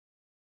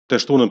Të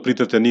shtunën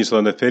pritet të nisë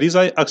edhe në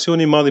Ferizaj,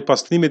 aksioni i madh i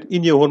pastrimit i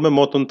njohur me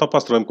moton "Ta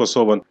pastrojmë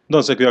Kosovën".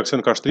 Ndonse ky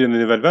aksion ka shtrihen në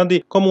nivel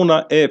vendi,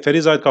 komuna e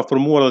Ferizajt ka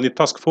formuar edhe një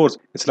task force,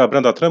 e cila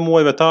brenda 3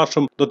 muajve të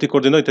ardhshëm do t'i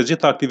koordinojë të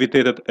gjitha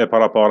aktivitetet e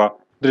parapara.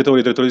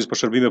 Drejtori i Drejtorisë për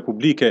Shërbime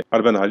Publike,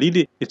 Arben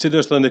Halili, i cili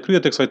është edhe në krye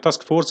të kësaj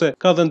task force,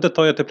 ka dhënë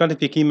detajet e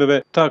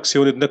planifikimeve të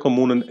aksionit në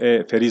komunën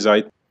e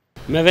Ferizajt.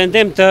 Me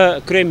vendim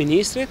të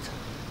kryeministrit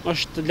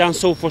është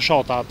lansuar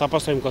fushata "Ta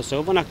pastrojmë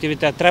Kosovën",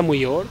 aktivitet 3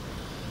 mujor.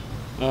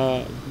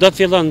 Do të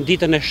fillon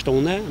ditën e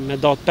shtunë me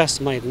datë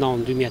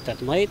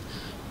 15/9/2018.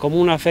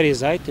 Komuna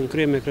Ferizajt në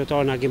krye me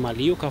kryetarin Agim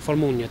Aliu ka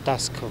formuar një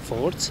task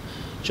force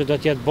që do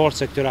të jetë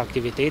borcë këtyre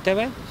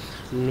aktiviteteve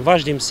në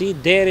vazhdimsi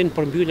deri në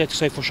përmbyllje të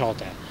kësaj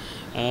fushate.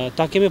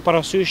 Ta kemi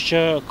parasysh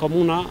që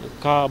komuna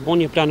ka bërë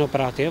një plan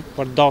operativ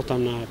për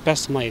datën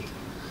 15,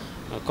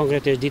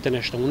 konkretisht ditën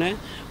e shtunë,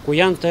 ku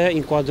janë të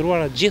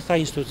inkuadruara gjitha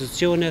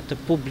institucionet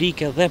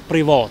publike dhe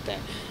private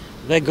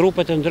dhe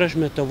grupet të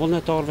ndryshme të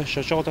vullnetarëve,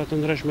 shoqata të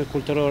ndryshme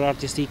kulturore,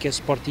 artistike,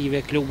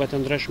 sportive, klube të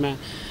ndryshme,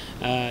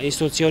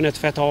 institucionet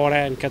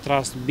fetare, në këtë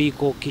rast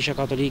Biku, Kisha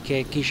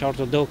Katolike, Kisha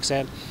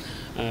Ortodokse,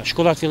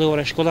 shkollat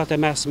fillore, shkollat e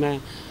mesme,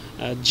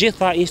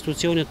 gjitha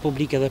institucionet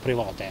publike dhe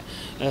private.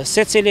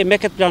 Secili me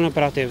këtë plan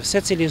operativ,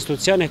 secili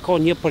institucion e ka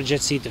një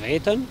përgjegjësi të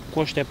vetën,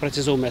 ku është e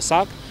precizuar me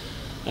saktë.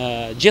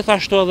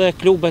 Gjithashtu edhe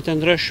klubet të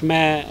ndryshme,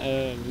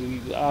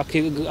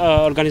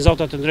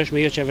 organizatat të ndryshme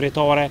jo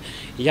qeveritare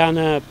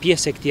janë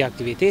pjesë e këtij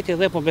aktiviteti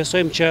dhe po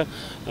besojmë që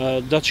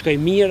do të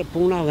shkojë mirë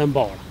puna dhe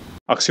mbar.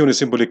 Aksioni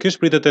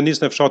simbolikisht pritet të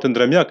nisë në fshatin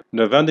Dremjak,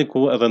 në vendin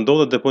ku edhe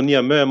ndodhet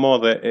deponia më e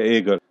madhe e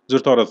egër.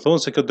 Zyrtarët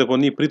thonë se këtë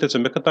deponi pritet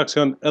që me këtë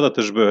aksion edhe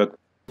të zhbëhet.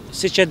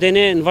 Siç e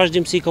dini, në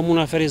vazhdimsi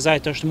komuna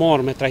Ferizajt është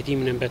marrë me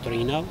trajtimin e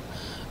mbetërinave.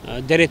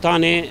 Deri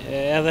tani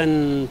edhe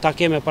në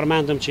takime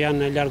përmendëm që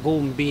janë larguar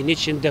mbi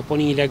 100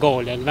 deponi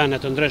ilegale në vende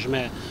të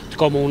ndryshme të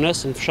komunës,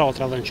 në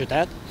fshatra dhe në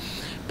qytet.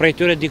 Prej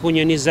tyre diku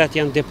një 20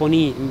 janë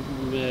deponi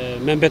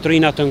me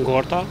mbetërina të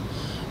ngorta.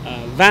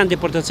 Vendi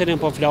për të cilin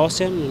po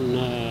flasim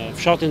në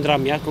fshatin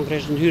Dremjak,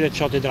 konkretisht në hyrje të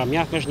fshatit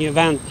Dremjak, është një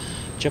vend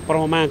që për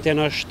momentin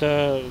është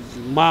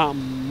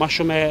ma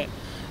shumë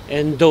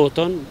e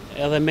ndotën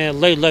edhe me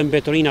lloj-lloj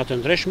mbetërina të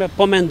ndryshme,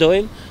 po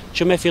mendojmë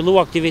që me fillu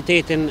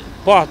aktivitetin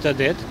po atë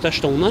ditë të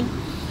shtunën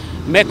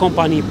me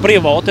kompani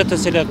private të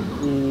cilët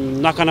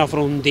na kanë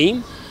ofruar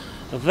ndihmë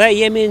dhe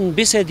jemi në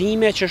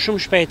bisedime që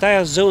shumë shpejt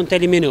ajo zonë të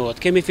eliminohet.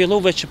 Kemi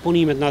filluar veç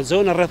punimet në atë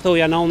zonë,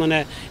 rrethoja në anën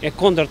e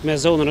kundërt me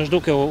zonën është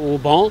duke u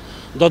bën,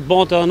 do të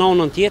bëhet edhe në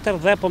anën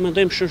tjetër dhe po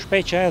mendojmë shumë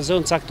shpejt që ajo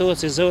zonë caktohet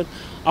si zonë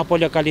apo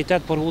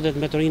lokalitet për hudhje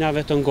të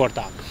mbetërinave të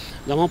ngorta,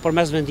 domthonë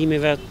përmes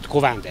vendimeve të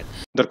kuvendit.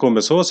 Ndërkohë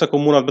besohet se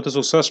komunat më të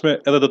suksesshme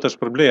edhe do të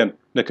shpërblehen.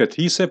 Në këtë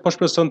hise po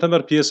shpreson të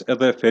merr pjesë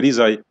edhe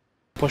Ferizaj.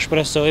 Po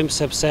shpresojmë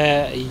sepse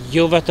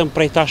jo vetëm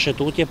prej tash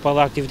tutje, po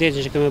edhe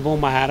aktivitetin që kemi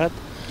bërë më herët,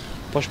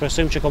 po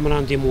shpresojmë që komuna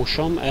ndihmu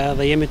shumë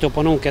edhe jemi të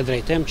punuar këtë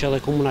drejtim që edhe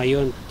komuna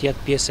jonë të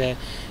jetë pjesë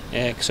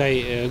e kësaj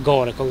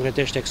gare,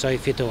 konkretisht e kësaj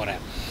fitore.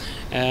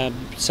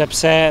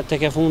 Sepse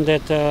tek e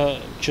fundit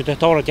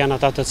qytetarët janë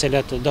ata të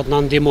cilët do të na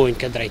ndihmojnë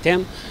këtë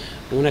drejtim.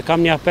 Unë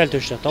kam një apel të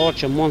qytetarë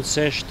që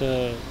mundësisht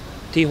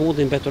t'i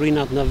hudhin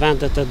mbeturinat në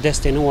vendet të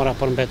destinuara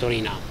për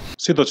mbeturina.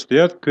 Sido që të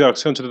jetë, ky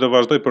aksion që do të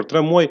vazhdojë për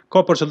 3 muaj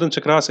ka për qëllim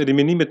që krahas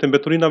eliminimit të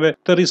mbeturinave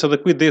të rrisë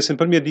edhe kujdesin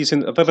për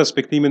mjedisin dhe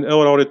respektimin e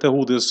orarit të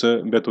hudhjes së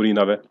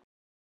mbeturinave.